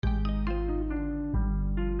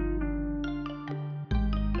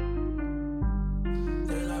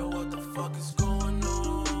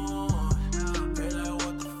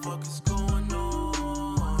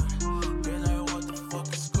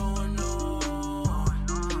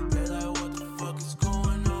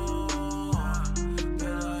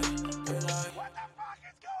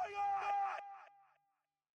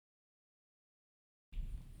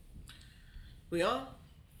We on?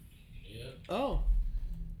 Yeah. Oh.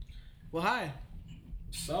 Well, hi.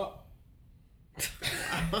 What's up?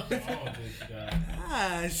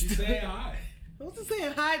 Gosh. She's saying hi. I was just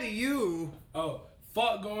saying hi to you. Oh,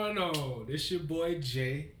 fuck going on? This your boy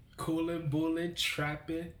Jay. Coolin', bullin',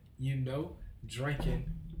 trapping, drinking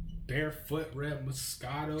barefoot red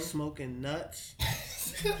Moscato. Smoking nuts.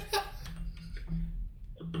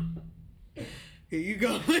 Here you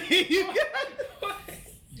go. Here you go.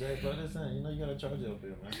 Jay, bro, listen, you gotta charge your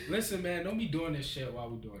bill, man. Listen, man, don't be doing this shit while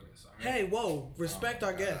we doing this, alright? Hey, whoa. Respect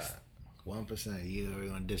our guests. 1%, you already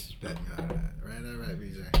gonna disrespect me all that. Right,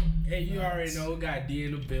 BJ. Hey, you already know, we got D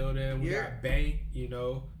in the building. We got Bank, we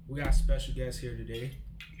got special guests here today.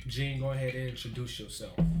 Gene, go ahead and introduce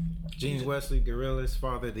yourself. Gene Wesley, Gorillas,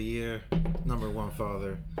 Father of the Year, number 1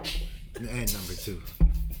 father, and number 2.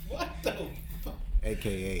 What the fuck?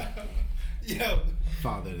 AKA Yo,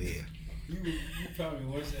 Father of the Year. you probably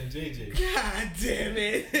worse than JJ. God damn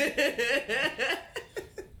it.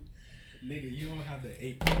 Nigga, you don't have the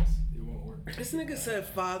 8 plus. It won't work. This nigga said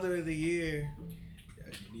Father of the Year.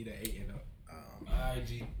 Yeah, you need an 8 and up. Alright,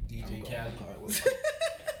 DJ Khaled.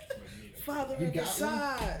 Father You of the got one?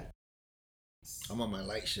 side. I'm on my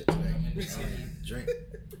light shit today. Drink.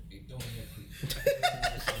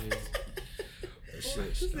 That shit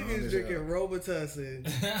This strong nigga's as drinking hell. Robitussin.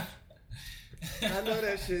 I know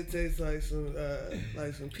that shit tastes like some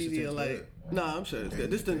Pedialyte. good. Nah, I'm sure it's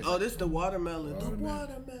good. This the watermelon. The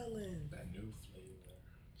watermelon. That new flavor.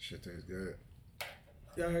 Shit tastes good.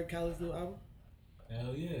 Y'all heard Khaled's new album?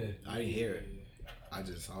 Hell yeah. I didn't hear it. I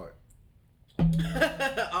just saw it.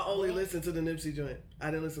 I only listened to the Nipsey joint.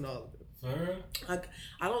 I didn't listen to all of it. For real?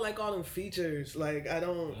 I don't like all them features. Like I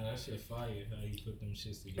don't. That shit fire. How you put them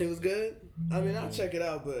shits together. It was good. I mean, I'll check it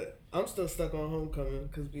out, but I'm still stuck on Homecoming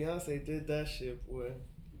because Beyonce did that shit, boy.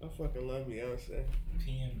 I fucking love Beyonce.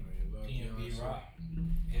 PNB Rock.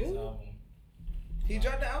 His Who? album. He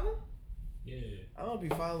dropped the album? Yeah. I don't be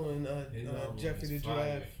following His album Jeffrey the is fire.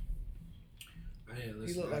 Giraffe. I didn't He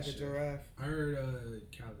listen looked to like that a shit. giraffe. I heard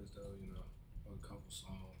Khaled's though, a couple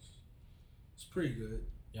songs. It's pretty good.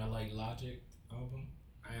 Y'all like Logic album?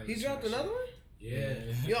 I ain't He listened dropped to that another one? shit.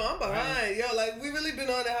 Yeah. Yo, I'm behind. Yo, like we really been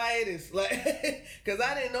on a hiatus, like, cause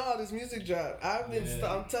I didn't know all this music dropped. I've been,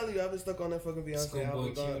 I'm telling you, I've been stuck on that fucking Beyonce Schoolboy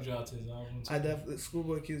album. Q dog. dropped his album too. I definitely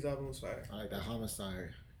Schoolboy Q's album was fire. I like that Homicide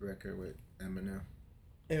record with Eminem.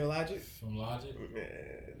 And Logic, From Logic?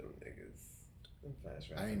 man, them niggas, them fast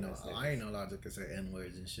I ain't know Logic could say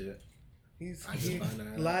N-words and shit. I just found that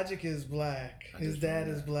out. Logic is black. I His just dad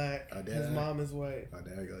found is that. black. Oh, His dad? mom is white. Oh,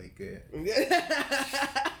 there you go, he good.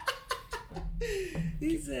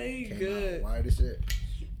 He said he Came good. out wide as shit.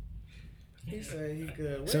 He said he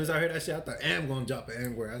good. As soon as I heard that shit, I thought, I'm gonna drop an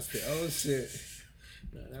N-word. I said, oh shit.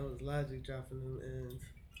 Nah, that was Logic dropping them ends.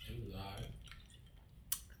 It was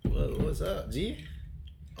alright. What's up, G?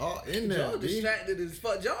 All in there, Joe G. distracted as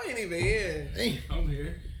fuck. Joe ain't even here. Damn. I'm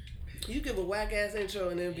here. You give a whack ass intro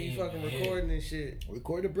and then be Yeah, fucking yeah. recording and shit.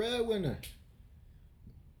 Record the breadwinner.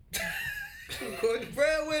 Record the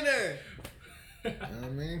breadwinner. You know what I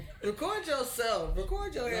mean? Record yourself.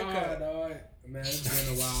 Record your haircut. Dog. Man, it's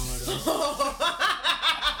been a while though.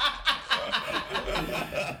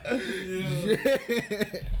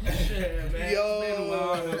 Shit, man. Yo, It's been a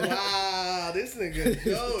while though. wow, this nigga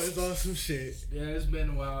Joe is on some shit. Yeah, it's been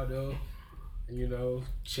a while though.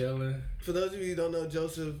 Chilling. For those of you who don't know,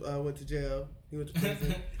 Joseph went to jail. He went to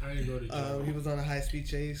prison. I didn't go to jail. He was on a high speed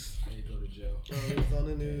chase. I didn't go to jail. He was on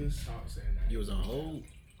the news. Stop saying that. You was on hold.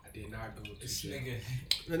 I did not go to This jail. nigga.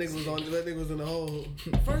 That nigga was in the hole.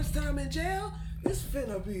 First time in jail. This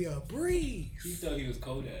finna be a He breeze. thought he was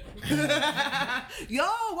Kodak. Yo,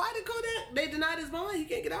 why did Kodak? They denied his bond. He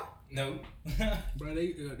can't get out. No. Bro, they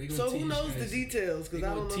gonna So teach who knows the us- details? They Because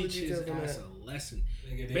I gonna don't know the teach his details on ass that. a lesson.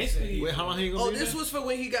 Nigga, they Basically- said- Wait, how long he gonna Oh, be this there? was for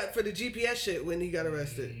when he got for the GPS shit when he got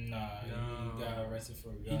arrested. Nah, No. he got arrested for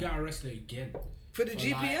a gun. He got arrested again. For the For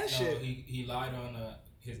GPS shit. He lied on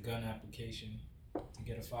his gun application to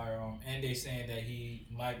get a firearm, and they saying that he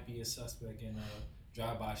might be a suspect in a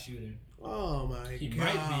drive-by shooting. Oh my He god.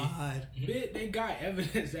 might be. They got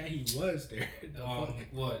evidence that he was there. The fuck?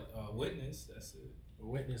 Witness? That's it.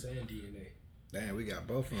 Witness and DNA. Damn, we got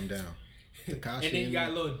both of them down. Takashi And then you got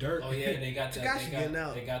a little dirt. Oh yeah, they got that. Tekashi getting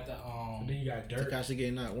out. They got the And then you got dirt. Takashi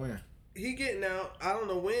getting out when? He getting out. I don't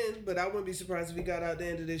know when, but I wouldn't be surprised if he got out the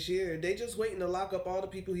end of this year. They just waiting to lock up all the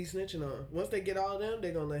people he's snitching on. Once they get all of them,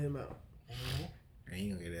 they gonna let him out. And he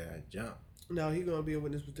gonna get that jump. No, he gonna be a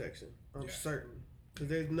witness protection. I'm Yeah. certain. Because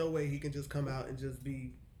there's no way he can just come out and just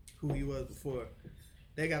be who he was before.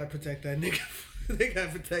 They gotta protect that nigga. They gotta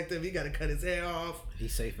protect him. He gotta cut his hair off.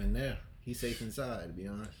 He's safe in there. He's safe inside, to be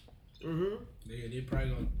honest. Mm-hmm. They probably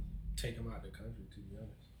gonna take him out the country, to be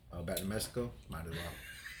honest. Oh, back to Mexico? Might as well.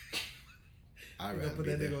 I'd You rather gonna put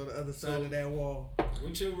be that there. nigga on the other side of that wall.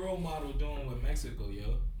 What your role model doing with Mexico,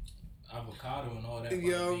 yo? Avocado and all that.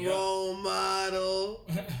 Your role model,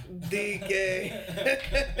 DK.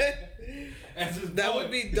 That's his That boy.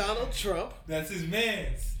 would be Donald Trump. That's his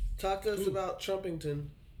man's. Talk to us about Trumpington.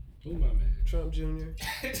 Who my man? Trump Jr.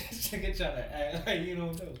 This nigga trying to act like you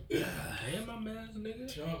don't know. Damn, my man's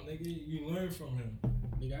nigga. Trump, nigga, you learn from him.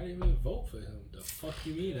 Nigga, I didn't even vote for him. The fuck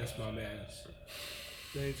you mean that's my man's?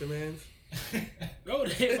 That ain't your man's? No,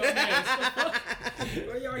 that ain't my man's. The fuck?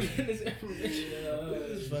 Where y'all getting this information?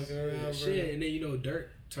 Just fucking around, bro. Shit, and then you know Dirk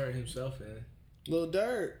turned himself in. Lil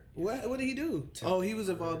Durk. What did he do? Oh, he was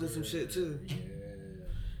involved in some shit too. Yeah.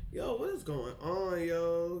 Yo, what is going on,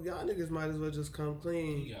 yo? Y'all niggas might as well just come He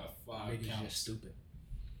clean. got 5 Niggas counts. just stupid.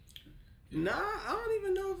 Nah, I don't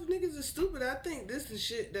even know if niggas are stupid. I think this is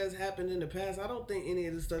shit that's happened in the past. I don't think any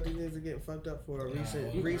of the stuff these niggas are getting fucked up for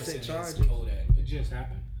recent Listen, charges. it's Kodak. It just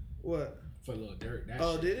happened What? for Lil Durk. That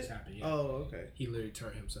Oh, shit did just it? happened, yeah. Oh, okay. He literally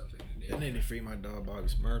turned himself in. They need to free my dog, Bobby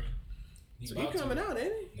Smurf. He He about to coming out,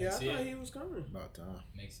 ain't he? Yeah, I Next year. thought he was coming. About time.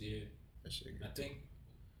 next year. That shit I good. think.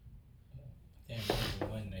 I can't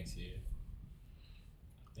remember when next year.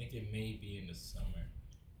 I think it may be in the summer.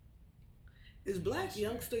 Is Black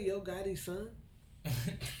Youngster Yo Gotti's son?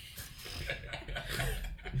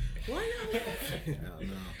 Why y'all laughing? I don't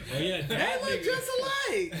know. Oh yeah, They that look nigga. just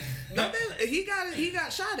alike. No, he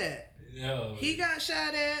got shot at. Yo, He got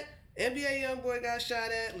shot at. NBA YoungBoy got shot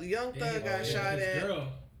at. Young Thug got shot His at. girl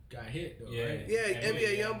got hit though, Yeah. right? Yeah,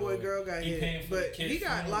 NBA NBA YoungBoy girl got He paying hit, for the but kid's he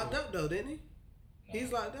got funeral. locked up though, didn't he? No.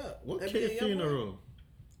 He's locked up. What NBA kid YoungBoy. funeral?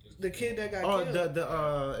 The kid that got Oh,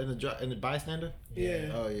 killed. in the bystander?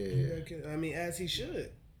 Yeah. Oh, He yeah, got killed. I mean, as he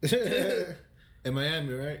should. yeah. In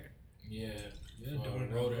Miami, right? Yeah. Yeah, For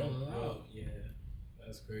doing Road that and rolling Road. out. Yeah.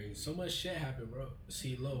 That's crazy. So much shit happened, bro.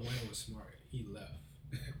 See, Lil Wayne was smart. He left.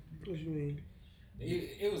 What you mean?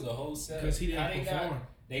 It was a whole set. Because he How didn't they perform.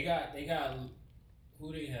 They got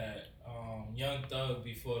who they had? Young Thug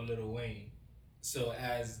before Lil Wayne. So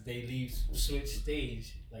as they leave switch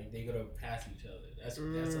stage, like they gonna pass each other. That's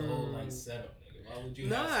a whole like setup, nigga. Why would you?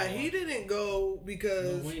 have Nah, someone- he didn't go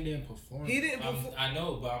because Lil Wayne didn't perform. he didn't perform. I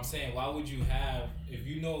know, but I'm saying, why would you have, if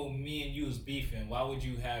you know me and you is beefing, why would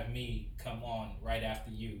you have me come on right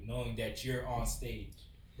after you, knowing that you're on stage?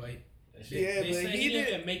 Like, That shit- Yeah, they but said he he didn't-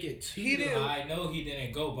 didn't make it to. he didn't- I know he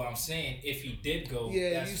didn't go, but I'm saying if he did go, Yeah,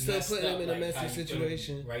 that's you still messed putting him up, in a like, messy how you put him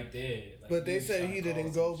situation. right there. Like, But they you said trying he to didn't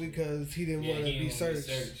cause go some shit. because he didn't Yeah, want to he be didn't wanna be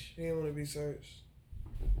searched. searched. He didn't want to be searched.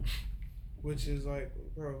 Which is like,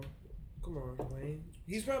 bro, come on, Wayne.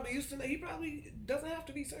 He's probably used to. He probably doesn't have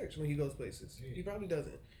to be searched when he goes places. Yeah. He probably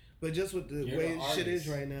doesn't. But just with the You're way the shit is artist.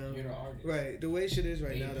 right now, You're the artist. right? The way shit is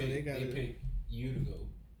right now, though, they got They to. pick you to go.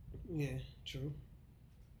 Yeah, true.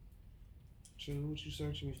 True. What you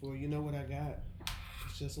searching me for? You know what I got?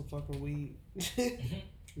 It's just some fucking weed.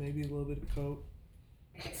 Maybe a little bit of coke.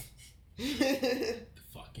 The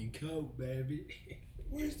fucking coke, baby.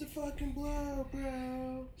 Where's the fucking blood,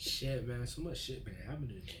 bro? Shit, man. So much shit been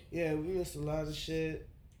happening. Yeah, we missed a lot of shit.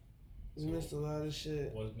 We missed a lot of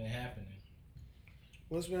shit. What's been happening?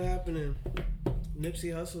 What's been happening?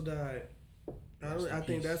 Nipsey Hussle died. I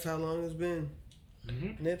think that's how long it's been.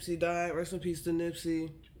 Mm-hmm. Nipsey died. Rest in peace to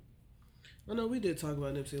Nipsey. I know we did talk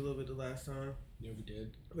about Nipsey a little bit the last time. Yeah, we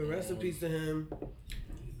did. But rest in peace to him.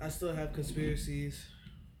 I still have conspiracies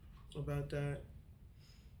about that.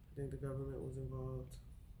 I think the government was involved.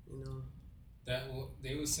 You know.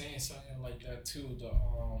 They were saying something like that too. The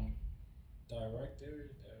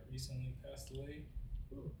director that recently passed away.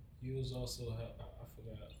 He was also I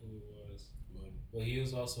forgot who it was, but he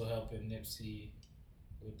was also helping Nipsey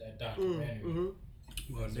with that documentary.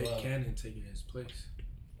 Well, As Nick well. Cannon taking his place.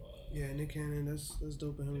 Yeah, Nick Cannon. That's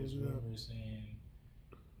dope of him There's as well. rumors saying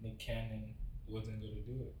Nick Cannon wasn't gonna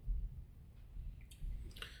do it.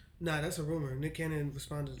 Nah, that's a rumor. Nick Cannon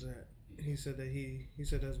responded to that. He said that he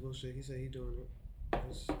said that's bullshit. He said he doing it.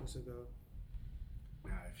 It's a go.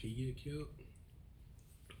 Nah, if he get killed,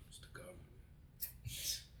 it's the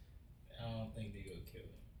government. I don't think they gonna kill him.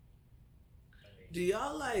 Do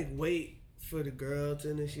y'all like wait for the girl to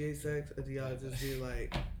initiate sex, or do y'all just be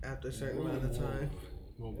like after a certain amount of time?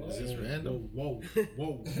 Whoa, Is this random? Whoa,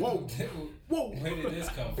 whoa. Where did this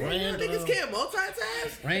come from? Y'all niggas can't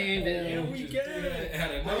multitask. Random. We can.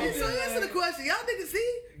 Hey, so answer the question. Y'all niggas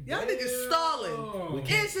see? Y'all niggas stalling.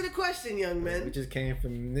 Answer the question, young We man. just came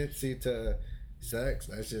from Nipsey to sex.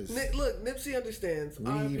 That's just. Look, Nipsey understands. We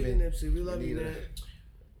R.I.P. to even Nipsey. We love you, need a- man.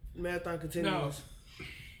 Marathon continues.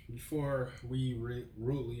 Before we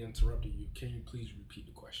rudely interrupted you, can you please repeat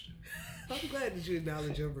the question? I'm glad that you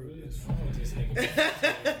acknowledge your rudeness. This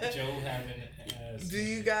nigga Joe having ass. Do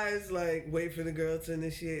you guys like wait for the girl to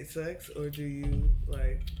initiate sex, or do you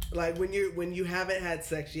like when you haven't had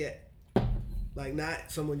sex yet, like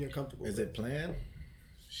not someone you're comfortable Is with? it planned?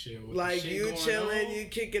 Shit, with Like the shit you going chilling, on, you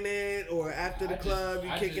kicking it, or after the club,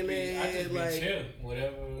 you kicking it. Like, chill.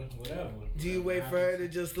 Whatever. do you wait for her to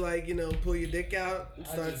just like pull your dick out and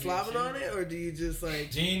start just be slobbing on chilling. it, or do you just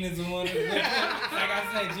like? Gene is the one to whip it. Like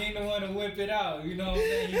I said, Gene the one to whip it out. You know what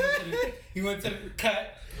I'm saying? He went to the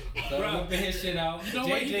cut, whipping his shit out. You know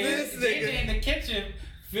what he did? JJ in the kitchen,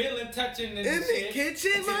 feeling, touching and In the shit.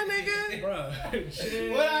 kitchen, my nigga. Bruh.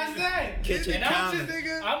 Shit. What I said? Kitchen And I'm counter. just,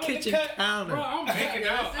 nigga. I'm in Kitchen the cut. counter. Bro, I'm making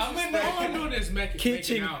out. I'm in All I'm doing is making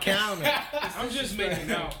Kitchen out. counter. I'm just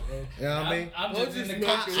making out, bro. You know what I mean? I'm We'll just in just the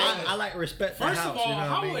make cut. it chilling. I like respect the First house. of all, you know what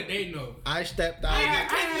how I mean? would they know? I stepped I out.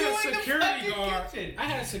 had You a in the security fucking guard. kitchen. I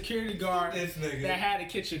had a security guard This nigga. that had the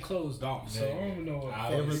kitchen closed off. So I don't even know what.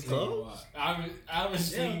 I It was was closed?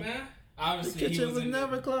 Obviously, Yeah, man. The obviously, he kitchen was in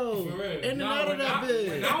never there. closed. For real. In and No, out of that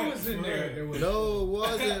when I bitch. was in there, there was No, it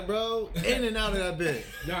wasn't, bro. In and out of that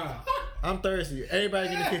bitch. nah. I'm thirsty. Everybody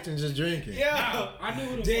in the kitchen just drinking. Yeah, I knew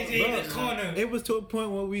who the JJ in fuck the was. corner. It was to a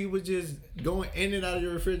point where we was just going in and out of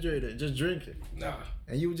your refrigerator, just drinking. Nah.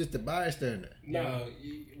 And you were just a bystander. Nah. Yo,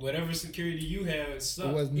 whatever security you had It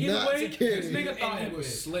sucked. was Either not way, security. this nigga thought he Ain't was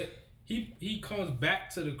that slick. He comes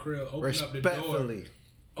back to the crib, opens up the door, Respectfully.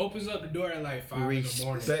 opens up the door at like 5 in the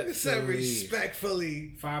morning. Nigga said Respectfully.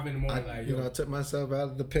 respectfully. 5 in the morning, like You yo. know, I took myself out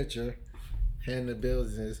of the picture, handed the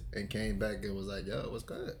business, and came back and was like, yo, what's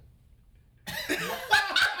good?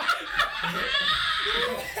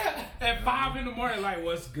 At 5 in the morning, like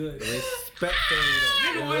what's good? Respectfully,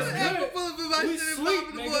 Nigga, though. what's You know what I mean? good? Apple full of my We shit at sleep, 5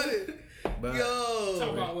 in the nigga. morning. But Yo.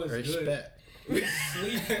 Talk about what's respect. good. We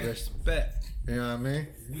sleep. Respect. You know what I mean?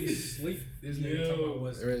 We sleep. This nigga talking about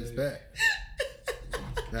what's good. Respect.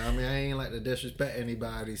 Now, I mean, I ain't like to disrespect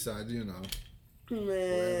anybody, so I do know.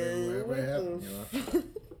 Man, Wherever what it happened, the you know.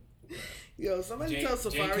 Yo, somebody Jay, tell Jay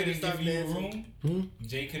Safari to couldn't stop give you a dancing. room.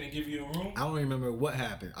 Jay couldn't give you a room. I don't remember what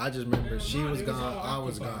happened. I just remember she no, was it was gone. all I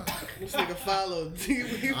was gone. occupied. This nigga followed.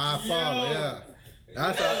 I followed, yeah.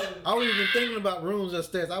 I wasn't even thinking about rooms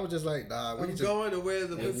upstairs. I was just like, nah, we I'm just. going to where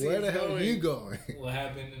the pussy Where is the hell going. are you going? What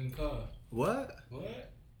happened in the car? What?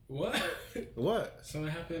 What? What? What? Something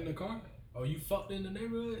happened in the car? Oh, you fucked in the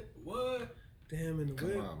neighborhood? What? Damn, in the Come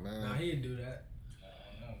whip. on, Nah, man. he didn't do that.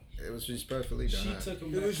 It was respectfully done. She took him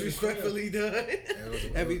It back was to the respectfully done. was-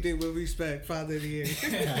 Everything with respect. Father of the year.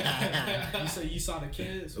 crib. You said you saw the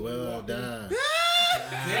kids? when you Well walked in? done.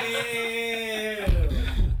 Damn.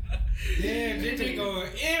 Damn, JJ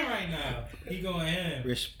going in right now. He going in.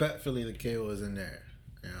 Respectfully, the kid was in there.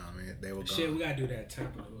 You know what I mean? They were gone. Shit, we gotta do that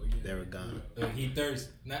Tampa though. Yeah. They were gone. He thirst.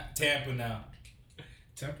 Not Tampa now.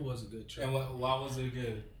 Tampa was a good trip. And why was it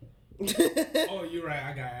good? Oh, you're right.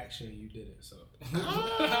 I got action. You did it. So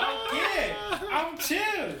I'm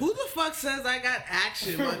chill. Who the fuck says I got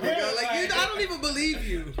action, my nigga? Like, I don't even believe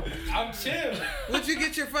you. I'm chill. Would you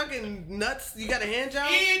get your fucking nuts? You got a hand job?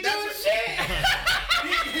 He ain't doing That's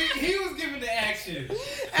shit. he was giving the action.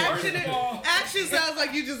 action. First of all- Action sounds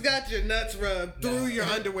like you just got your nuts rubbed through your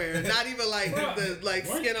underwear. Not even like the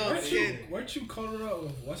skin on skin. Weren't you covered up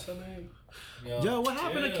with what's her name? Yo, what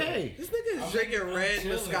happened to chill. Kay? This nigga is I'm- drinking I'm red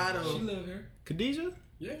chilling. She Moscato. live here. Khadijah?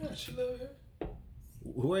 Yeah, she live here.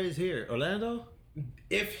 Where is here? Orlando?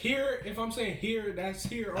 If I'm saying here, that's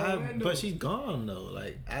here. Orlando. But she's gone though.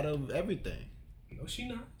 Like out of everything. No, she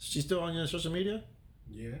not. She's still on your social media?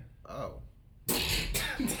 Yeah. Oh. She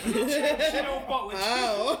don't fuck with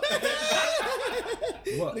Oh.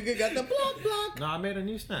 What? Nigga got the block. No, I made a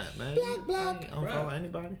new snap, man. Block, block. I don't follow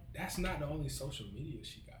anybody. That's not the only social media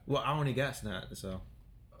she got. Well, I only got Snap, so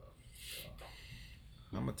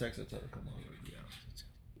I'm gonna text her to her. Come on,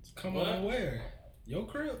 Come What? on, where? Your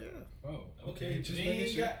crib? Yeah. Oh, okay. Just making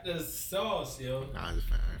Gene sure. got the sauce, yo. Nah, I'm just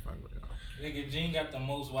fine. I ain't fucking with y'all. Nigga, Gene got the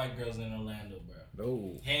most white girls in Orlando, bro.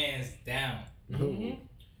 No. Hands down. No.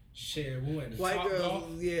 Shit, we went to White Top girls, Golf.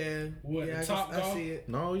 yeah. What, Yeah, the I Top can- I Golf? see it.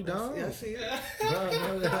 No, you don't. I see it. Bro,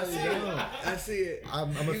 no, the hell you don't. I see it. I'm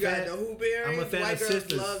a You fan. got the hoop earrings. I'm a fan white of girls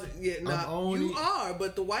sisters. love it. Yeah, I'm nah, only- you are,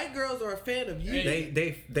 but the white girls are a fan of you. Hey,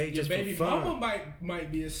 They Your just baby for fun. mama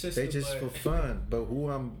might be a sister. They just for but fun. But who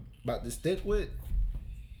I'm about to stick with?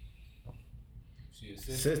 She a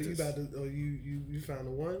sister. So you Sisters. about to? Oh, you found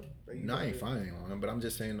the one? Or you No, I about ain't to- finding one. But I'm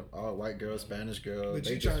just saying, all white girls, Spanish girls. But they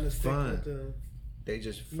you just trying to stick fun. with the They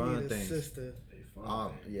just you fun need a things. sister, they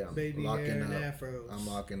fun. Yeah, I'm baby locking hair and up. afros. I'm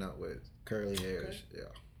locking up with curly hairs. Yeah.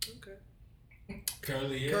 Okay.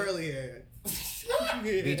 Curly hair. Curly hair.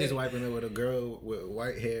 BJ's wiping it with a girl with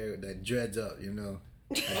white hair that dreads up, you know.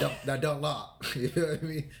 That don't lock. You know what I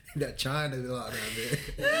mean? That China lock down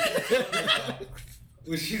there.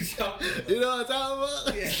 What you talking about? You know what I'm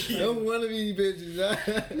talking about? Yeah. Don't want to be bitches.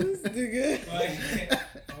 This nigga. Like,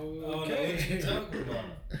 I don't know what you talking about.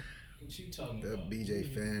 What you talking The about?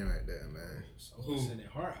 BJ fan right there, man. Who? In their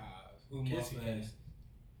heart eyes. Who Kissy Muffin? face.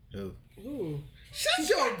 Who? Ooh. Shut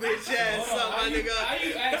your bitch ass Hold on, up, my how nigga.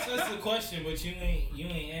 you asked us the question, but you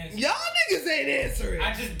ain't answer. Y'all niggas ain't answering.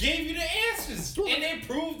 I just gave you the answers, and they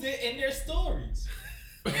proved it in their stories.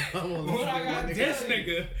 What I got This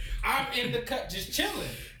nigga. I'm in the cut, just chilling.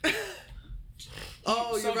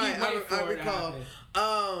 Oh, So you're right. you wait I for it to recall.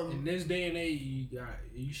 happen. In this day and age,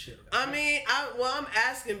 you should. I mean, I'm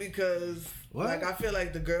asking because What? like I feel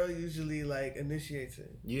like the girl usually like initiates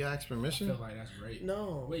it. You asked I permission? feel like that's great.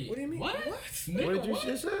 No. Wait, what do you mean? what? What Nigga, did you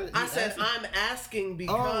just say? I said I'm asking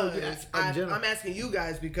because you asked in general. I'm asking you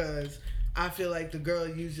guys because I feel like the girl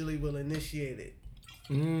usually will initiate it.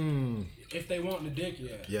 If they want the dick, yeah.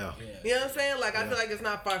 Yeah. You know what I'm saying? Like I feel like it's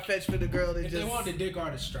not far fetched for the girl to If just they want the dick or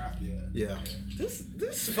the strap, yeah. Yeah.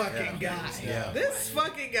 this fucking guy. Yeah. This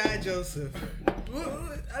fucking guy Joseph.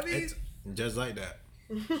 I mean, It's just like that.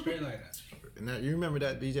 Straight like that. Now, you remember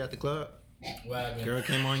that BJ at the club? What happened? Girl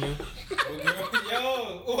came on you?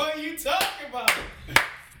 Yo, what are you talking about?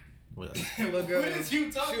 Well, little girl. What is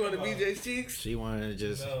you talking She wanted about? BJ's cheeks. she wanted to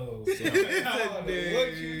just No. sit on, I don't know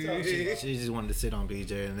what you talking about? she just wanted to sit on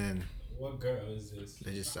BJ, and then What girl is this?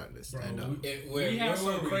 they just started to Bro, stand up. we had some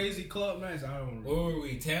were we? crazy club nights. I don't Where remember. were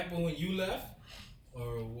we? Tampa when you left? Or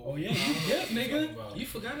Oh yeah, I don't know you what dip, you talking nigga. about. You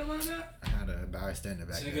forgot about that? I had a bystander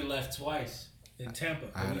back This nigga then. left twice. In Tampa.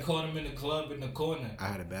 I- We caught him in the club in the corner. I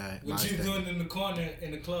had a bad What you bystander. doing in the corner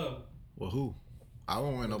in the club? Well, who? I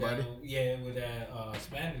wasn't with nobody. With that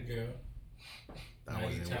Spanish girl. I Now you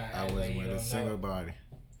wasn't. trying to I act wasn't like you with a don't single know. body.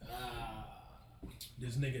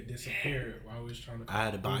 This nigga disappeared while we was trying to. I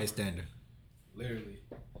had a bystander. Literally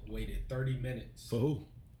waited 30 minutes. For who?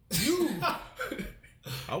 You.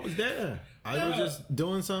 I was there. I was just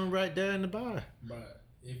doing something right there in the bar. But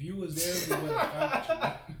if you was there, we would have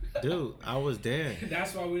found Dude, I was there. you.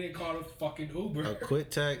 That's why we didn't call the fucking Uber. A quick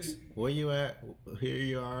text. Where you at? Here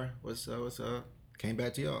you are. What's up? What's up? Came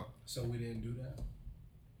back to y'all. So we didn't do that.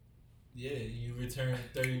 Yeah, you returned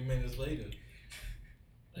 30 minutes later. Like,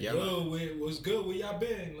 Yeah, yo, what's good? Where y'all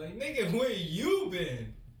been? Like, nigga, where you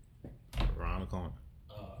been? Around the corner.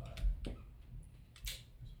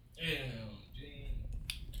 Damn, Gene.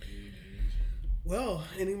 Well,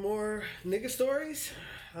 any more nigga stories?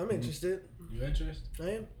 I'm interested. You interested? I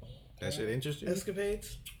am. That shit interest you?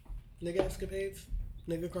 Escapades, nigga escapades,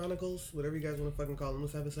 nigga chronicles, whatever you guys want to fucking call them.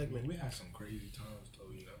 Let's have a I mean, segment. we had some crazy times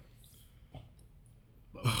though, you know.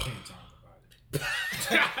 But we can't talk about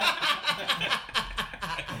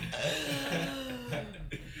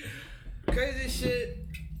it. Crazy shit.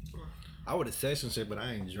 I would have said some shit, but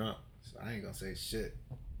I ain't drunk. So I ain't gonna say shit.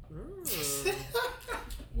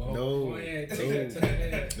 Well, No. go ahead, No. take that to the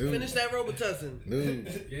head. No. Finish that Robitussin.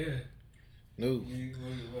 No. Yeah. No.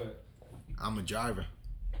 What? I'm a driver.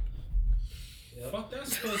 Fuck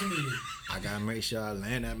that's supposed to mean. I gotta make sure I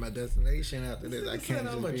land at my destination after this. I He said can't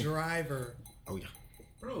I'm just a be... driver. Oh yeah.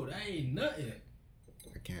 Bro, that ain't nothing.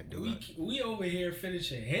 I can't do it. We over here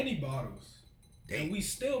finishing Henny bottles. Damn. And we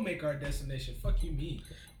still make our destination. Fuck you mean.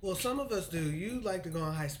 Well, some of us do. You like to go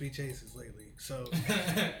on high speed chases lately, so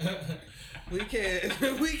we can't.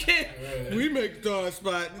 We make the hard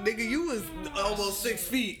spot, nigga. You was almost 6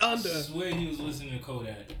 feet under. I swear he was listening to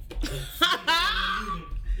Kodak.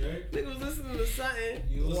 Right? Nigga was listening to something.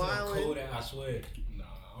 You was listening to Wilding. Kodak, I swear. Nah,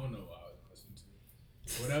 I don't know what I was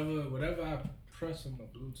listening to. Whatever I press on my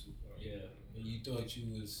Bluetooth. Yeah, and you thought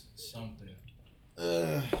you was something.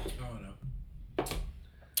 I don't know.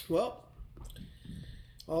 Well,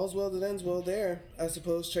 all's well that ends well there. I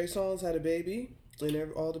suppose Trey Songz had a baby,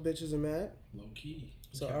 and all the bitches are mad. Low key.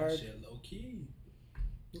 So So our- shit low key.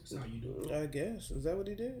 That's how you do it. I guess. Is that what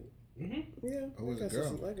he did? Mm-hmm. Yeah. Who was I the guess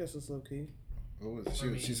girl? I guess it's low key. What was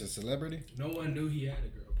it? She's a celebrity? No one knew he had a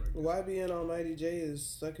girl pregnant. YBN Almighty J is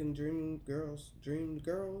sucking dream girls. Dream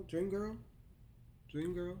girl? Dream girl?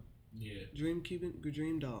 Dream girl? Yeah. Dream keeping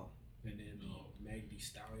dream doll. And then Meg Thee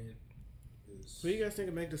Stallion is What do you guys think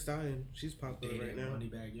of Meg Thee Stallion? She's popular right dating now.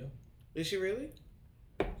 Moneybag Yo. Is she really?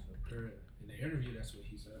 So per in the interview, that's what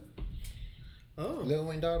he said. Oh. Lil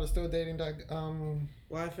Wayne daughter still dating that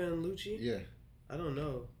YFN Lucci? yeah. I don't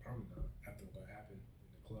know. Probably not after what happened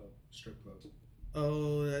in the club, strip club.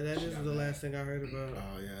 Oh, that She is got the mad. last thing I heard about.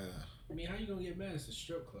 Oh yeah. I mean, how you gonna get mad? It's a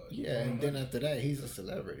strip club. Yeah, and then after that, he's a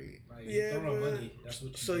celebrity. Like, Yeah, throwing but- money. That's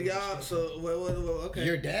what you So do. y'all, okay.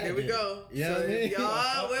 Your dad Here we did. go. You know so what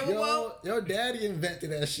I mean? y'all, Your daddy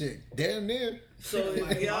invented that shit. Damn near. so if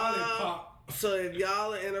Like, y'all, lollipop. so if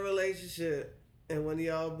y'all are in a relationship and one of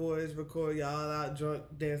y'all boys record y'all out drunk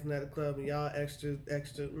dancing at a club and y'all extra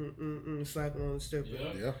slapping on the stripper,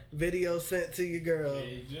 Yeah. video sent to your girl,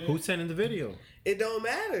 Who's sending the video? it don't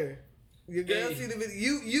matter. Your girl Hey. see the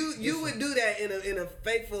video. You would do that in a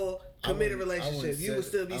faithful, committed I wouldn't relationship. You would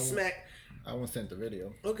still be smacked. I won't send the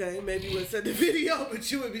video. Okay, maybe you would send the video, but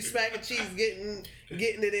you would be smacking cheese, getting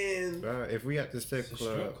it in. Bro, if we at the strip It's a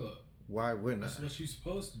strip club, club. why wouldn't That's I? what you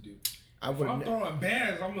supposed to do. I If I'm wouldn't. throwing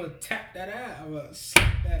bands, I'm gonna tap that ass. I'm gonna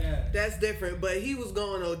slap that ass. That's different. But he was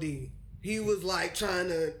going OD. He was like trying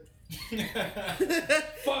to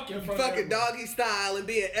Fucking fucking doggy style and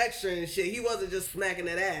being extra and shit. He wasn't just smacking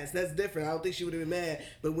that ass. That's different. I don't think she would have been mad.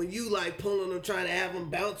 But when you like pulling him, trying to have him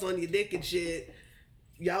bounce on your dick and shit,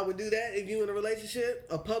 y'all would do that if you in a relationship,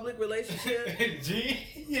 a public relationship. G?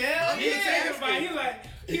 Yeah, I'm just asking.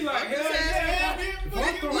 He like, I'm just hell yeah. asking. If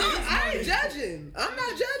I'm throwing Look, this I ain't money- judging. I'm not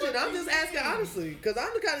judging. I'm just asking honestly, because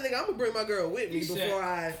I'm the kind of thing I'm gonna bring my girl with me He said- before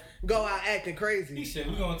I go out acting He crazy. said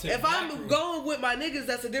we gonna take. If I'm going with my niggas,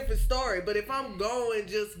 that's a different story. But if I'm going,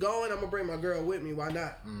 I'm gonna bring my girl with me. Why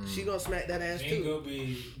not? She gonna smack that ass Ain't too. gonna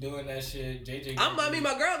be doing that shit. JJ.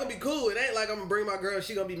 My girl gonna be cool. It ain't like I'm gonna bring my girl.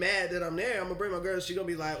 She gonna be mad that I'm there. I'm gonna bring my girl. She gonna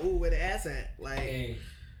be like, ooh, where the ass at? Like, Hey,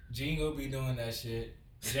 Gene gonna be doing that shit.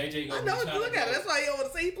 JJ I gonna know. be trying Look to at it. go- That's why you don't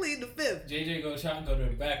want to say he plead the fifth. JJ gonna try to go to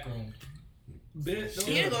the back room. Bitch, don't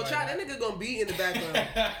He ain't do gonna it try. like That nigga gonna be in the background.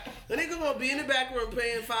 The nigga gonna be in the back room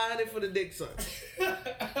paying $500 for the dick suck.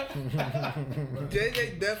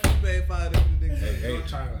 JJ definitely paid $500 for the dick suck. Hey, Don't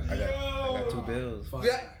try like I that. got 2 bills. Fuck.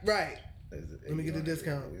 Yeah, right. Let me get the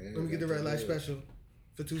discount. Let me get the red light special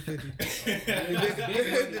for $250.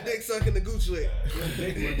 The dick sucking the gooch lick.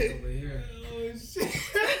 Big money over here. Oh shit!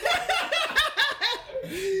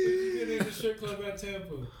 Get in the strip club at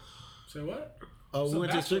Tampa. Say what? Oh, It's we a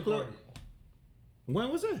went to the strip bachelor club? party.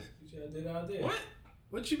 When was this? What y'all did out there? What?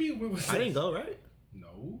 What you mean? When was I didn't this? go, right?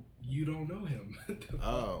 No, you don't know him.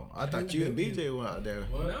 Oh, I thought you and BJ went out there.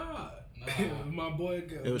 What? Nah. Nah. My boy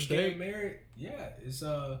It was straight? married. Yeah, it's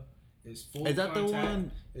full. Is that the contact.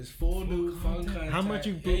 one? It's full nude, fun contact. How much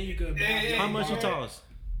you and put- you can How much you toss?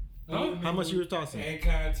 Huh? How much you were tossing? And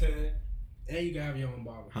content. And you can have your own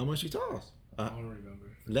barber. How much you toss? I don't remember.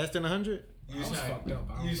 Less than 100? You I was trying, fucked up.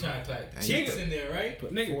 I You don't trying know. to clap And cheeks you- in there, right?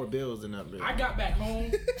 Put Nigga. 4 bills in that bitch. I got back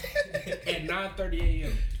home at 9:30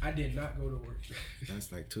 a.m. I did not go to work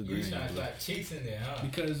That's like 2 You grand. trying to clap cheeks in there, huh?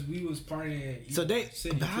 because we was partying. So they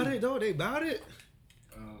City bought too. it though? They bought it?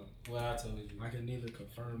 What I told you. I can neither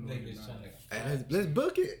confirm nor Niggas deny. trying to. Hey, let's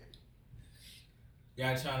book it.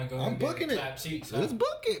 Y'all trying to go I'm in there booking and it. clap cheeks, huh? Let's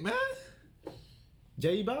book it, man.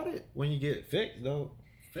 Jay, you bought it? When you get it fixed though.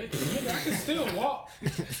 Nigga, I can still walk.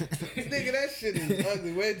 Nigga, that shit is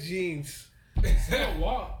ugly. Wear jeans. Still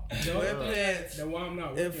walk. Wear pants. That's why I'm not.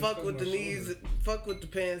 And working fuck because with the my knees. shoulder. Fuck with the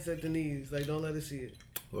pants at the knees. Like, don't let us see it.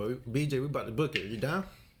 Well, BJ, we about to book it. You down?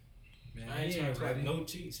 Man, I ain't he trying to clap ready. no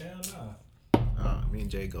cheeks, hell nah. Me and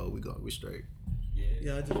Jay go. We straight.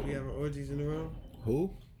 Yeah. Y'all just be having orgies in the room? Who?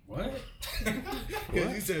 What?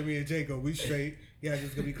 Because you said me and Jacob, we straight. Y'all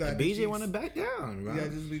just gonna be clapping BJ cheeks. want to back down, bro. Y'all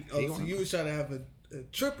just be. He Oh, so wanna- you was trying to have a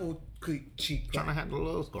triple cheek. Trying to have the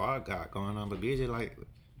little squad got going on, but BJ like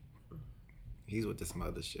he's with some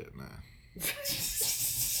other shit, man.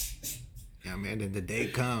 Yeah, man. Then the day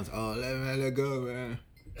comes. Oh, let go, man.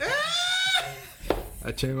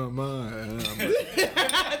 I changed my mind.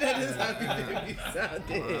 That is how you be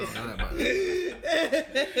sounding.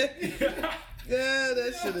 Yeah,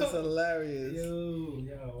 that shit is hilarious. Yo,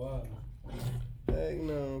 wow. Heck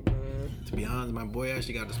no, man. To be honest, my boy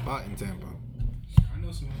actually got a spot in Tampa. I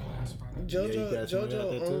know some last spot. Yeah, you JoJo, got somewhere out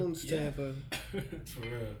there, JoJo too? owns Tampa. For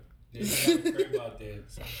real. They got a crib out there.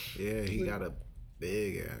 Yeah, he got a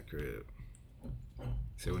big ass crib.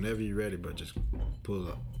 So whenever you're ready, but just pull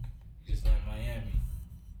up. Just like Miami.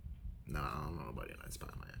 Nah, I don't know nobody in that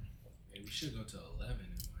spot, man. Yeah, we should go to 11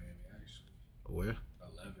 in Miami, actually. Where?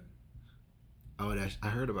 11. Oh, I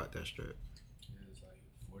heard about that strip. Yeah, it's like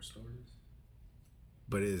 4 stories.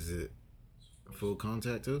 But is it full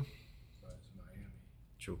contact too? But it's Miami.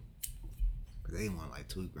 True. Cause they want like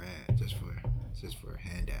 $2 grand just for a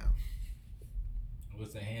hand down.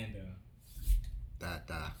 What's the hand down? Da.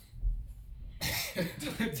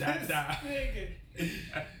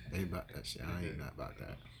 They about that shit. I ain't not about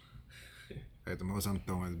that. At the most I'm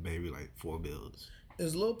throwing is maybe like 4 bills.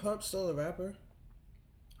 Is Lil Pump still a rapper?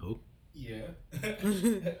 Who? Yeah.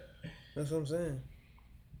 That's what I'm saying.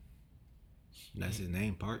 That's his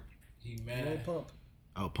name, Park. He Lil mad. Pump.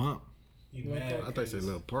 Oh, Pump. He Lil mad. I thought you said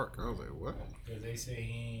Lil Park. I was like, what? Because they say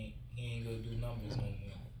he ain't gonna do numbers no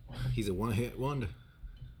more. He's a one-hit wonder,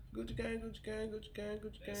 Gucci gang, Gucci gang, Gucci gang, Gucci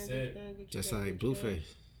gang, That's Gucci it. gang, Gucci just gang, like Gucci gang.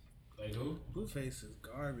 Blueface. Like who? Blueface is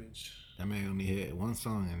garbage. That man only hit one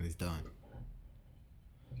song and it's done.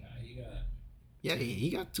 Nah, he got. Yeah, he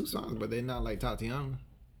got 2 songs, but they're not like Tatiana.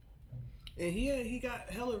 And he got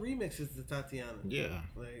hella remixes to Tatiana. Yeah.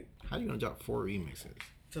 Like, How you gonna drop 4 remixes?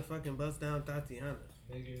 to fucking bust down Tatiana.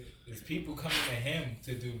 Nigga, there's people coming to him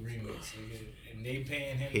to do remix, nigga, and they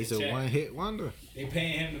paying him. He's the a check. one-hit wonder. They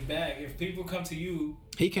paying him the bag. If people come to you,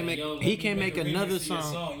 He can like, make yo, let he me can make a remix another to your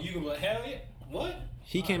song. You can be like, hell yeah, what?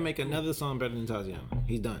 He can make another song better than Tatiana.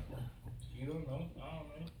 He's done. You don't know. I don't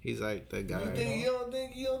know. He's like the You guy.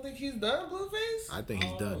 you don't think he's done, Blueface? I think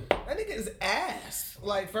he's done. That nigga is ass.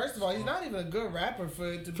 Like, first of all, he's not even a good rapper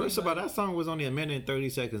for it to be. First of all, like, that song was only a minute and 30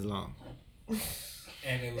 seconds long.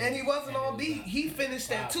 and he wasn't on beat. not. He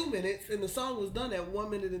finished at 2 minutes, and the song was done at 1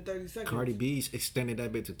 minute and 30 seconds. Cardi B extended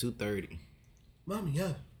that bit to 2:30. Mommy,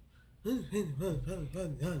 yeah.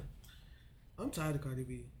 I'm tired of Cardi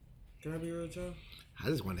B. Can I be real, Joe? I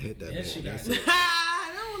just want to hit that. Yeah, bit. she got That's it. it.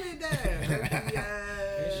 I don't want it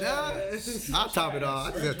that. I'll top it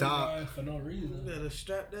off. I just top. For no You reason. better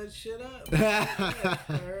strap that shit up. Yeah,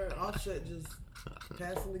 Offset just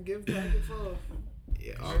passing the gift back and forth.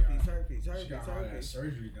 Yeah. Herpes. She got all that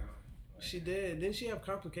surgery done. She did. Didn't she have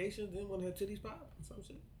complications? Didn't one of her titties pop or some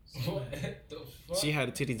shit? What the fuck? She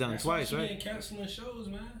had the titties done That's twice, why she right? been canceling shows,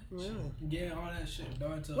 man. Yeah. Getting all that shit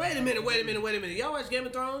done to Wait a minute. Y'all watch Game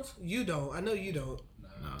of Thrones? You don't. I know you don't.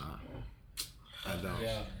 Nah, I don't.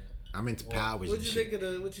 Yeah. I'm into powers What and you shit.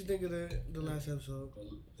 think of the last episode?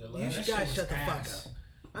 The You last guys was shut the fuck ass. up.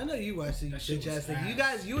 I know you watched it, you That shit bitch ass was nigga. You ass.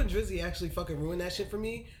 guys, you and Drizzy actually fucking ruined that shit for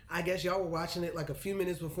me. I guess y'all were watching it like a few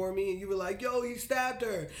minutes before me, and you were like, "Yo, he stabbed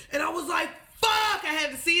her," and I was like, "Fuck!" I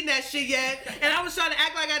hadn't seen that shit yet, and I was trying to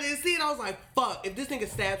act like I didn't see it. I was like, "Fuck!" If this nigga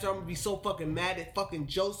stabs her, I'm gonna be so fucking mad at fucking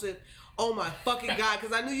Joseph. Oh my fucking god,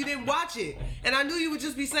 because I knew you didn't watch it, and I knew you would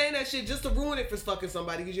just be saying that shit just to ruin it for fucking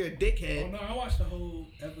somebody because you're a dickhead. Oh no, I watched the whole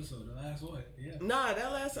episode, the last one. Yeah. Nah,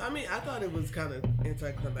 that last. I mean, I thought it was kind of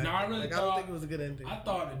anticlimactic. No, I really I don't thought- think it was a good ending. I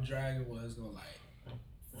thought the dragon was gonna like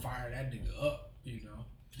fire that nigga up, you know.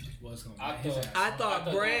 Was gonna I get his thought- ass I up. thought I thought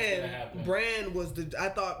that was gonna Bran. happen. Bran was the. I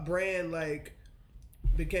thought Bran like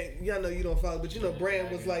became. Y'all know you don't follow, but you know The Bran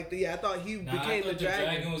was dragon. like the. Yeah, I thought he Nah, became I thought the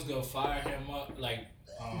dragon. was gonna fire him up, like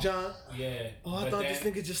John. Yeah. Oh, I but thought then- this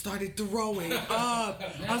nigga just started throwing up.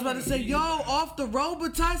 I was about to say, yo, off the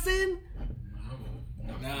road, Tyson.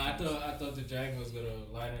 Nah, I thought the dragon was gonna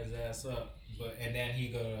line his ass up, and then he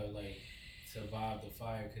gonna like survive the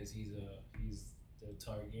fire because he's the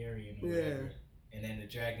Targaryen or whatever. And then the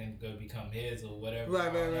dragon gonna become his or whatever. Right,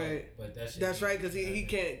 I don't know. right. But that shit That's right, because he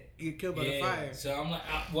can't get killed by the fire. So I'm like,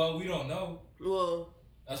 well, we don't know. Well,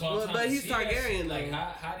 That's what Well, I'm trying but to he's see that Targaryen, shit. Like, though.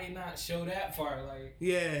 how they not show that part? Like,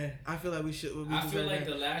 yeah, I feel like we should. I feel like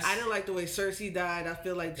the last. I didn't like the way Cersei died. I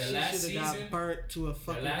feel like The she last should have got season- burnt to a the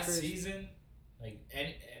fucking last crisp. season, like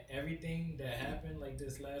everything that happened, like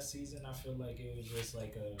this last season, I feel like it was just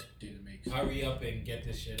like a Didn't make sense. hurry up and get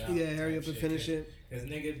this shit out. Yeah, hurry type up and shit. finish it. Cause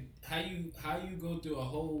nigga, how you go through a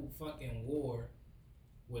whole fucking war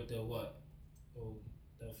with the what? Oh,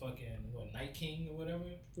 the fucking Night King or whatever.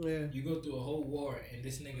 Yeah. You go through a whole war and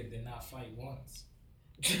this nigga did not fight once.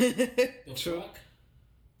 The True. fuck?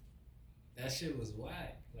 That shit was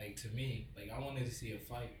whack. Like to me, like I wanted to see a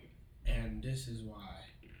fight. And this is why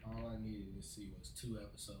all I needed to see was 2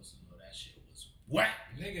 episodes to know that shit was whack.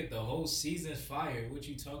 Nigga, the whole season's fire. What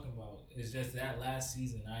you talking about? It's just that last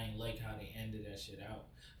season. I ain't like how they ended that shit out.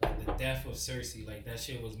 Like the death of Cersei. Like that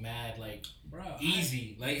shit was mad. Like Bro,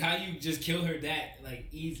 easy. Like how you just kill her that like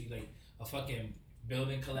easy. Like a fucking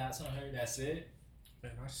building collapse on her. That's it.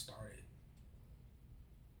 Man, I started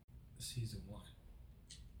season 1.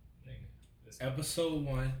 Nigga, this- Episode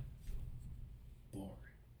 1, boring.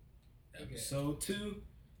 Episode 2,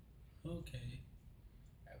 okay.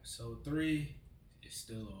 Episode 3, it's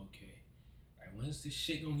still okay. Like, when's this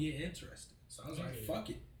shit gonna get interesting? So I was like, Okay. fuck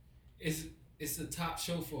it. It's a top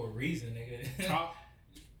show for a reason, nigga. Top.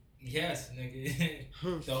 Yes, nigga.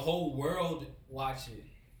 The whole world watch it.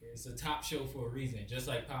 It's a top show for a reason. Just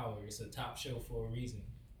like Power, it's a top show for a reason.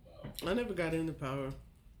 I never got into Power.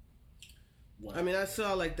 What? I mean, I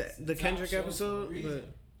saw like the Top Kendrick show for a episode, reason.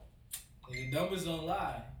 but Nigga, numbers don't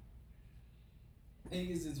lie.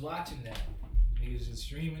 Niggas is watching that. Niggas just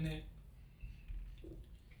streaming it.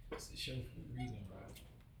 It's a show for a reason,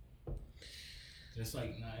 bro. Just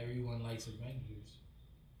like not everyone likes Avengers.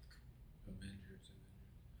 Avengers.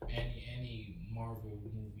 Any Marvel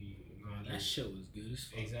movie, That shit was good as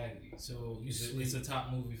fuck. Exactly. So It's it's a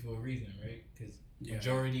top movie for a reason, right? Because Yeah.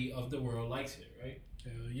 majority of the world likes it, right?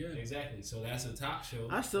 Hell yeah. Exactly. So that's a top show.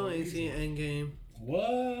 I still for a ain't reason. seen Endgame.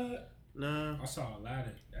 What? Nah. I saw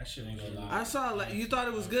Aladdin. That shit Ain't was gonna good. lie. I saw. You thought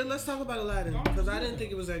it was good? Let's talk about Aladdin because I didn't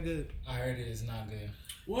think it was that good. I heard it is not good.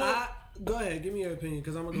 Well, Go ahead, give me your opinion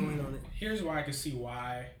because I'm gonna go in on it. here's why I can see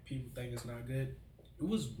why people think it's not good. It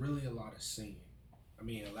was really a lot of singing. I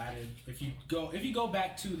mean, Aladdin. If you go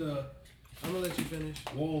back to the I'm gonna let you finish.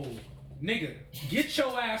 whoa, nigga, get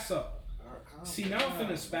your ass up. See, now I'm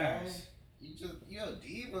finna spaz. You're a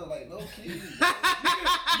diva, like no kid.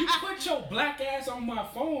 Nigga, you put your black ass on my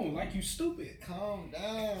phone like you stupid. Calm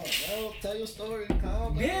down, bro. Tell your story.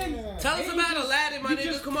 Calm Then down. Tell us then about you just- Aladdin, my you nigga.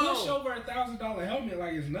 just Come push on. over $1,000 helmet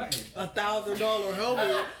like it's nothing. $1,000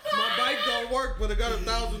 helmet. My bike don't work, but I got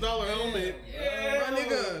 $1,000 helmet. Yeah. My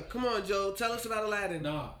nigga, come on, Joe. Tell us about Aladdin.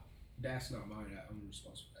 Nah, that's not mine. I'm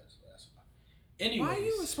responsible for that. So that's why. Anyways, Why are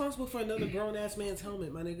you responsible for another grown ass man's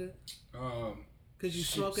helmet, my nigga? Cause you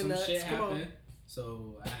smoking some nuts. shit Come on. happened,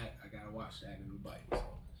 so I gotta watch that new bike. So.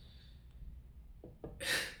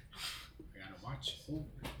 I gotta watch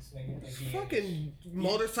it. Fucking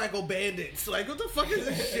motorcycle bandits. Like, what the fuck is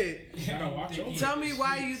this shit? Gotta watch over Tell it. me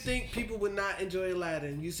why you think people would not enjoy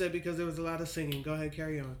Aladdin. You said because there was a lot of singing. Go ahead,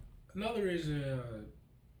 carry on. Another is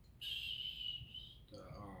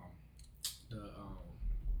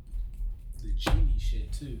the genie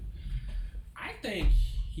shit too. I think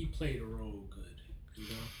he played the role good. You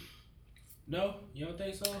know? No, you don't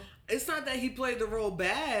think so? It's not that he played the role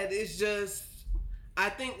bad. It's just I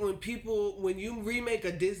think when you remake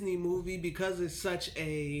a Disney movie because it's such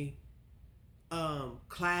a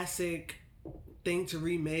classic thing to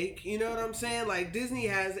remake, you know what I'm saying? Like Disney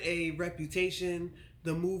has a reputation.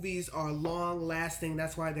 The movies are long lasting.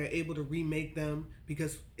 That's why they're able to remake them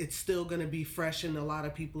because it's still gonna be fresh in a lot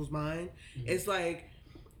of people's mind. Mm-hmm. It's like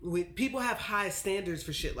when people have high standards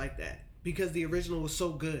for shit like that because the original was so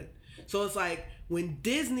good. So it's like when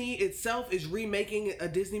Disney itself is remaking a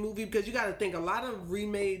Disney movie, because you got to think a lot of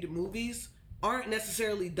remade movies aren't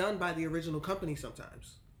necessarily done by the original company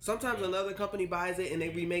sometimes. Sometimes another company buys it and they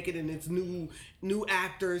remake it and it's new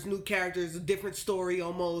actors, new characters, a different story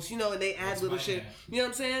almost, you know, and they add little shit. You know what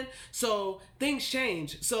I'm saying? So things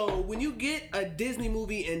change. So when you get a Disney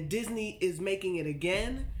movie and Disney is making it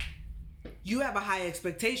again, you have a high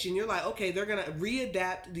expectation. You're like, okay, they're going to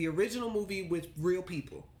readapt the original movie with real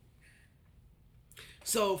people.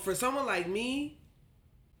 So for someone like me,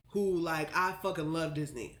 who like I fucking love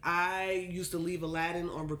Disney. I used to leave Aladdin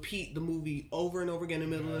on repeat the movie over and over again in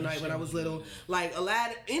the middle of the night when I was little. Like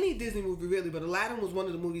Aladdin, any Disney movie really, but Aladdin was one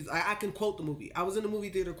of the movies I can quote the movie. I was in the movie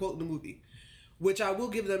theater quoting the movie, which I will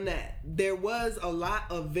give them that. There was a lot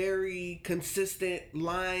of very consistent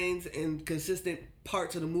lines and consistent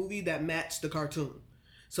parts of the movie that matched the cartoon,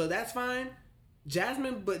 so that's fine.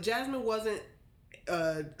 Jasmine wasn't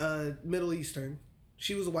Middle Eastern.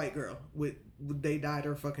 She was a white girl they dyed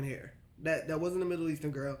her fucking hair. That wasn't a Middle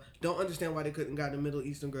Eastern girl. Don't understand why they couldn't got a Middle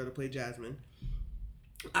Eastern girl to play Jasmine.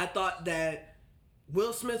 I thought that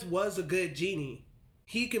Will Smith was a good genie.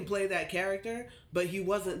 He can play that character, but he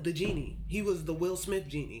wasn't the genie. He was the Will Smith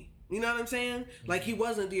genie. You know what I'm saying? Like he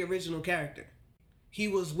wasn't the original character. He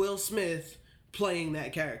was Will Smith playing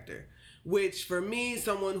that character. Which for me,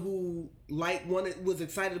 someone who was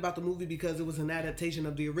excited about the movie because it was an adaptation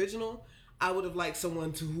of the original, I would have liked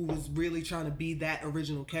someone who was really trying to be that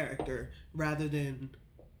original character rather than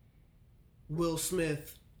Will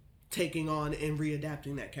Smith taking on and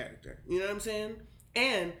readapting that character. You know what I'm saying?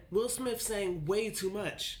 And Will Smith sang way too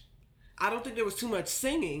much. I don't think there was too much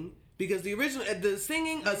singing because the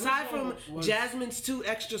singing, aside from Jasmine's 2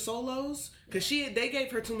 extra solos, because they gave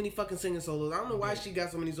her too many fucking singing solos. I don't know why she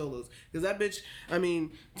got so many solos. Because that bitch, I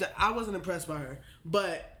mean, I wasn't impressed by her.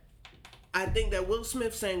 But I think that Will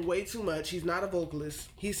Smith sang way too much. He's not a vocalist.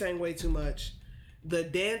 He sang way too much. The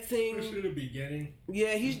dancing. Especially the beginning.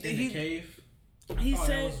 Yeah, in the cave. He sang.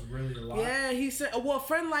 That was really a lot. Yeah, he said. Well,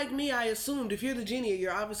 "Friend Like Me." I assumed if you're the genie,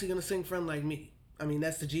 you're obviously gonna sing "Friend Like Me." I mean,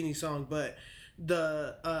 that's the genie song, but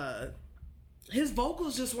his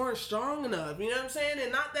vocals just weren't strong enough. You know what I'm saying?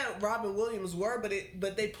 And not that Robin Williams were,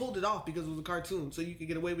 but they pulled it off because it was a cartoon, so you could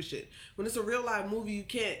get away with shit. When it's a real live movie, you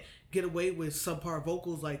can't get away with subpar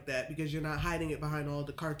vocals like that because you're not hiding it behind all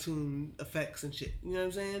the cartoon effects and shit. You know what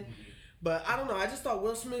I'm saying? Mm-hmm. But I don't know. I just thought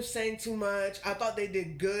Will Smith sang too much. I thought they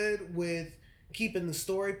did good with keeping the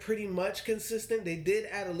story pretty much consistent. They did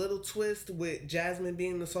add a little twist with Jasmine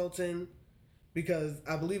being the Sultan because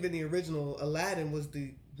I believe in the original Aladdin was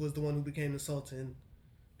the one who became the Sultan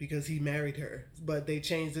because he married her. But they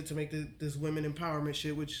changed it to make this women empowerment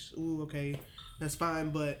shit, which, ooh, okay, that's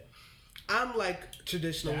fine. But I'm like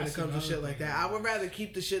traditional when it That's comes to another shit like thing. that. I would rather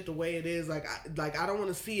keep the shit the way it is. Like I don't want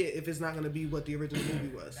to see it if it's not going to be what the original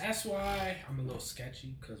movie was. That's why I'm a little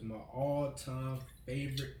sketchy, because my all-time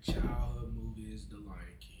favorite childhood movie is The Lion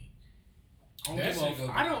King. That shit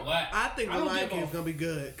gonna be whack. I think I The don't Lion give a King is going to be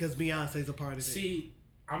good because Beyonce's a part of it. See,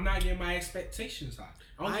 I'm not getting my expectations high.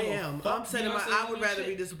 don't I give a am. fuck I'm saying Beyonce I would and rather shit.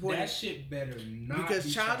 be disappointed. That shit better not Because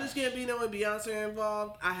be Childish trash. Gambino and Beyonce are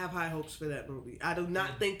involved, I have high hopes for that movie. I do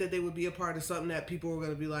not think that they would be a part of something that people were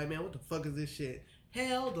going to be like, man, what the fuck is this shit?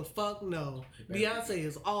 Hell the fuck no. Beyonce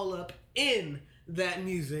is all up in that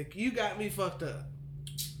music. You got me fucked up.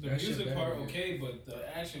 The That shit music better part be. okay, but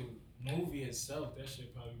the actual movie itself, that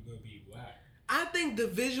shit probably gonna be whack. I think the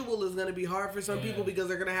visual is going to be hard for some Yeah. people because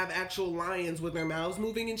they're going to have actual lions with their mouths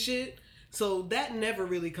moving and shit. So that never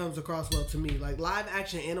really comes across well to me. Like live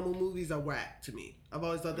action animal movies are whack to me. I've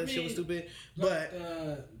always thought that shit was stupid. But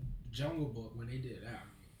Jungle Book, when they did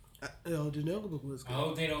that. the Jungle Book was I good.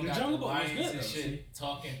 hope they don't The got Jungle the Book was lions good, and though, shit see?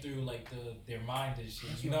 talking through like their mind and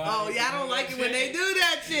shit. You know? Oh how they yeah, I do don't that like it when shit? they do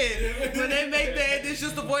that shit. When they make that, it's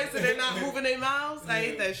just the voice and they're not moving their mouths. I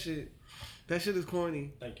hate that shit. That shit is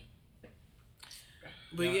corny. Thank you.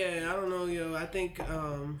 But yeah, I don't know, yo. I think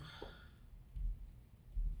oh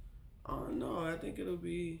no, I think it'll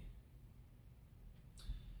be.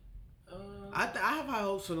 I have high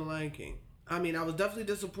hopes for The Lion King. I mean, I was definitely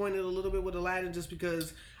disappointed a little bit with Aladdin just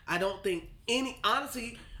because I don't think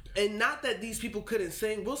honestly, and not that these people couldn't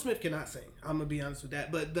sing. Will Smith cannot sing. I'm gonna be honest with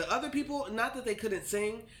that. But the other people, not that they couldn't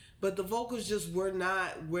sing, but the vocals just were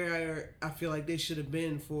not where I feel like they should have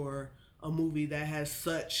been for a movie that has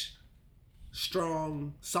such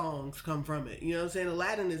strong songs come from it. You know what I'm saying?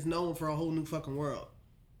 Aladdin is known for a whole new fucking world.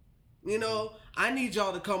 You know, I need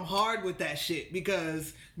y'all to come hard with that shit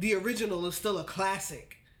because the original is still a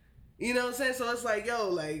classic. You know what I'm saying? So it's like, yo,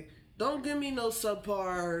 like, don't give me no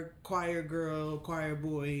subpar choir girl, choir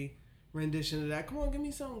boy rendition of that. Come on, give me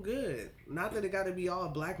something good. Not that it got to be all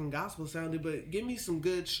black and gospel sounding, but give me some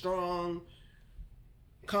good, strong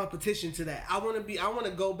competition to that. I want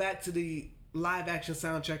to go back to the live action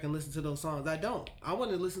soundtrack and listen to those songs. I don't. I want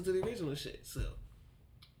to listen to the original shit. So, you know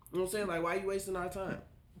what I'm saying? Like, why are you wasting our time?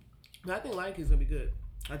 But I think Lion King's gonna be good.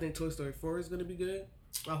 I think Toy Story 4 is gonna be good.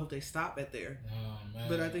 I hope they stop it there. Oh, man.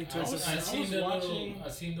 But I think Toy Story. I seen the watching- I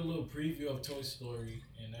seen the little preview of Toy Story,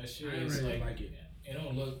 and that shit I didn't is really like, like it. it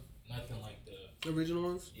don't look nothing like the Original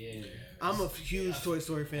ones. yeah. I'm a huge Toy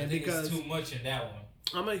Story I fan think because it's too much in that one.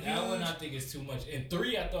 I'm a huge. That one I think is too much. In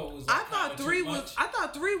 3, I thought was. I Like thought kinda 3 too was. much. I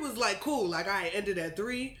thought 3 was like cool. Like I ended at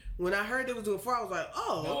 3. When I heard they was doing 4, I was like,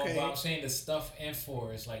 oh, No, okay. but I'm saying the stuff in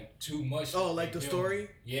 4 is like too much. Oh, that like they the do. story?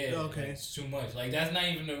 Yeah. Okay. Like, it's too much. Like that's not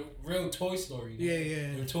even the real Toy Story. Yeah,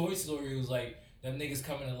 yeah. The Toy Story was like them niggas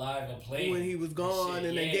coming alive and playing. When he was gone shit,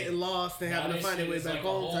 and then yeah. getting lost and Now having to this find their shit way is back like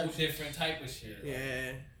home. A whole Type shit. different type of shit.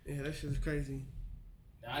 Yeah, that shit is crazy.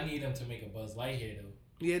 I need them to make a Buzz Lightyear though.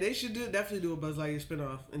 Yeah, they should definitely do a Buzz Lightyear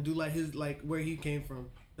spinoff and do like his where he came from.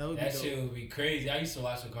 That would That be dope. shit would be crazy. I used to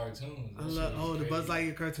watch the cartoons. I That love. shit was Oh, the crazy. Buzz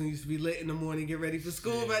Lightyear cartoon used to be lit in the morning. Get ready for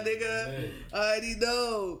school, Shit, my nigga. lit. I already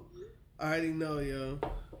know. I already know, yo.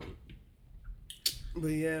 But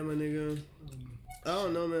yeah, my nigga. I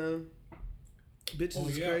don't know, man. Bitches Oh,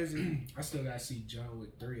 is yeah. crazy. I still gotta see John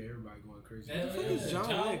Wick 3. Everybody going crazy. Hell the fuck yeah. is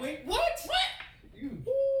John Wick? What? You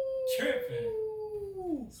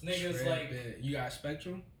tripping? This nigga's like, Tripping. You got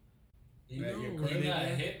Spectrum? you Like, know, you're he's crazy, not a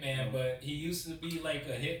man. hitman, but he used to be like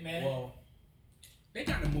a hitman. Well, they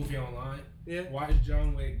got a movie online. Yeah. Watch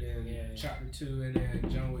John Wick, then Yeah. Chapter 2, and then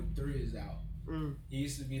John Wick 3 is out. Mm. He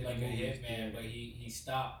used to be like a Yeah, movies, hitman, yeah. but he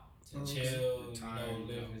stopped to Oh, chill, tired, live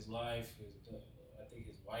you know. his life. I think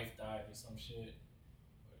his wife died or some shit.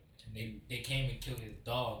 And they came and killed his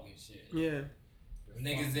dog and shit. Yeah.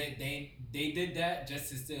 Niggas they did that just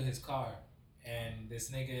to steal his car, and this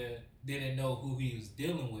nigga didn't know who he was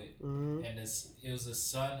dealing with, Mm-hmm. and it was a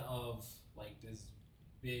son of like this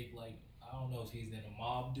big like I don't know if he's in a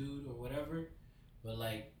mob dude or whatever, but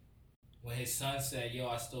like when his son said, "Yo,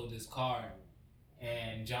 I stole this car,"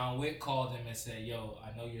 and John Wick called him and said, "Yo,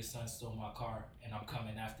 I know your son stole my car, and I'm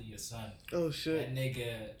coming after your son." Oh shit. That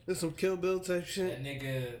nigga There's some Kill Bill type shit. that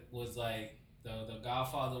nigga was like the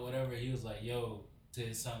Godfather, whatever. He was like, "Yo," to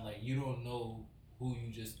his son, like, "You don't know who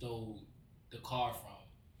you just stole the car from."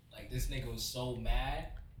 Like this nigga was so mad.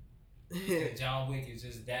 And John Wick is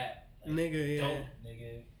just that like, Nigga, yeah. dope,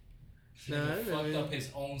 nigga. He Nah, I know, fucked yeah. up his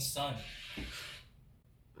own son.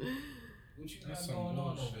 What you got That's some going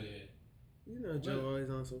on bullshit. over there? You know Joe always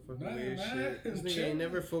on some fucking Nothing, weird man. shit. This nigga Chilling. ain't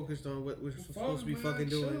never focused on what we're supposed to be fucking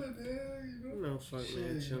doing. No, fuck man,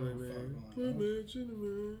 Shit, chilling, no, man. fuck Fuck on. man, chilling,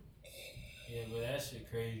 man. Yeah, but that shit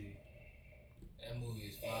crazy. That movie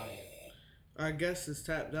is fire. Our guest is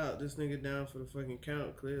tapped out. This nigga down for the fucking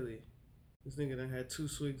count, clearly. This nigga done had 2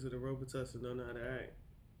 swigs of the Robitussin and don't know how to act.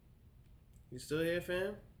 You still here,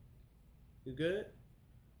 fam? You good?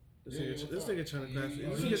 This nigga trying to clap.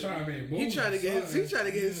 He trying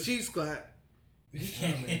to get his cheese clap. He's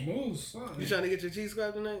trying to make moves, son. You trying to get your cheese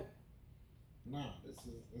clap tonight? Nah,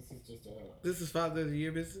 this is just a. This is Father of the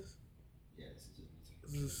Year business? Yeah, this is just me.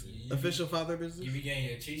 This is official father business? You be getting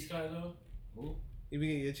your cheese clap though? Who? You be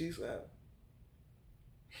getting your cheese clap?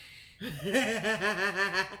 I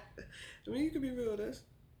mean, you could be real with us.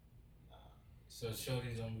 So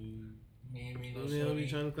shorty's gonna be me no You don't be shorty.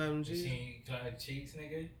 trying to clap them You cheeks? seen clap cheeks,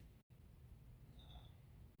 nigga?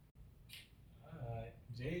 Alright.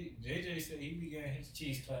 JJ said he be getting his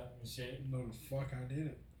cheese clap and shit. No, the fuck I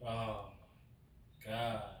didn't. Oh my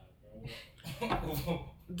god, bro.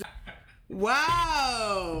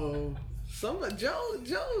 Wow!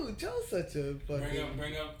 Joe's such a fucking.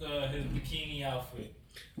 Bring up his bikini outfit.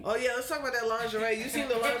 Oh yeah, let's talk about that lingerie. You seen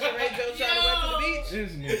the lingerie Joe trying to wear for the beach?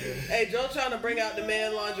 This nigga. Hey, Joe trying to bring out the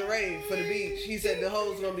man lingerie for the beach. He said the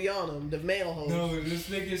hoes gonna be on him, the male hoes. No, this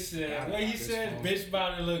nigga said, what he said, bitch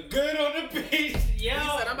about to look good on the beach. Yo.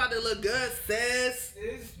 He said, I'm about to look good, sis.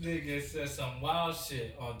 This nigga said some wild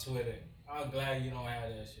shit on Twitter. I'm glad you don't have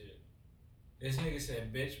that shit. This nigga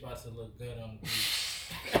said, bitch about to look good on the beach.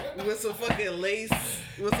 With some fucking lace.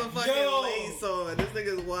 With some fucking lace on. This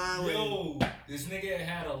nigga's wild. Yo, this nigga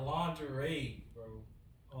had a lingerie, bro.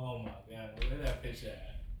 Oh my god, where that picture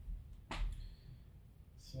at?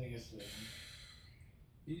 This nigga said,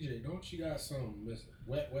 EJ, don't you got some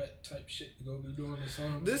wet type shit to go be doing or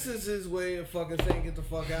something? This is his way of fucking saying get the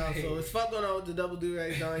fuck out. So it's fuck going on with the Double Do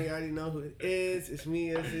Right Dog. You already know who it is. It's me,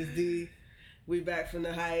 SSD. We back from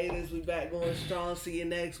the hiatus. We back going strong. See you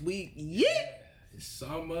next week. Yeah! It's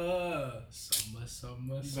summer. you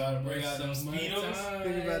about to bring out them Speedos?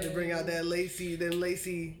 Think about to bring out that lacy.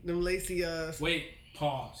 Wait,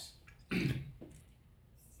 pause. Don't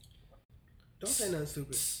say nothing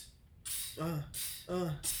stupid.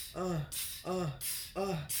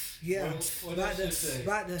 Yeah. What About that shit say?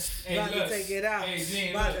 Hey, to look. take it out. Hey,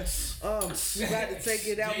 Gene, About look. to take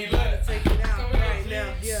it out. Gene, We about look. to take it out Come right on,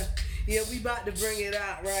 now. Gene. Yeah. Yeah, we about to bring it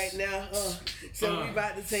out right now. So we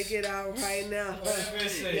about to take it out right now. Whatever it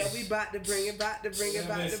says. Yeah, we about to bring it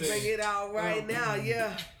out right now.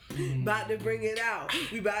 Yeah. About to bring it out.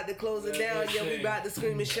 We about to close it down. Yeah, we about to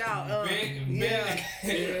scream and shout. Yeah.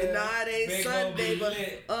 Nah, it ain't Big Sunday, Mo be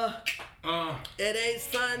but it ain't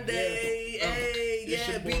Sunday. Hey,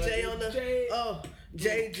 yeah, BJ on the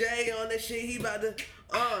JJ on the shit. He about to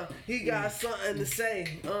he got something to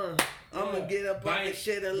say. I'ma get up on this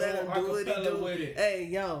shit and let him do what he do. Hey,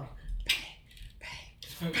 yo.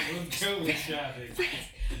 We'll kill with shot it.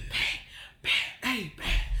 Hey,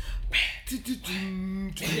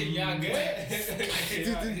 Y'all good?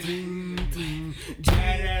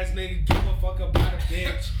 Badass nigga give a fuck about a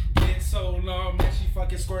bitch. Been so long that she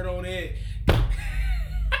fucking squirt on it.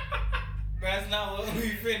 That's not what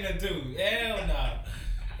we finna do. Hell nah.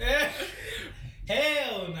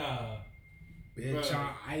 Hell nah. Bitch, Bro.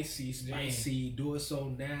 I'm icy, spicy, do it so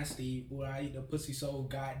nasty. Boy, I eat the pussy so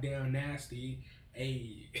goddamn nasty.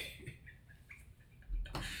 Hey.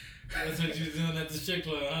 That's what you was doing at the strip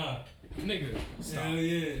club, huh? Nigga, stop. Hell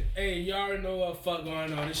yeah. Hey, y'all already know what fuck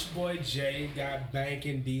going on. It's your boy Jay, got Bank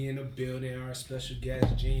and D in the building. Our special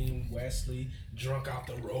guest, Gene Wesley, drunk out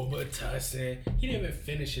the Robitussin. He didn't even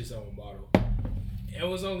finish his own bottle. It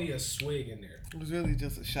was only a swig in there. It was really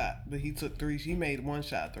just a shot, but he took 3. He made 1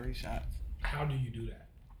 shot, 3 shots. How do you do that?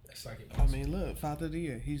 That's like I impossible. mean, look, Father of the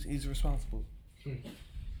Year. He's responsible.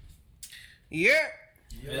 Yeah.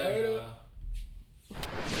 Yeah.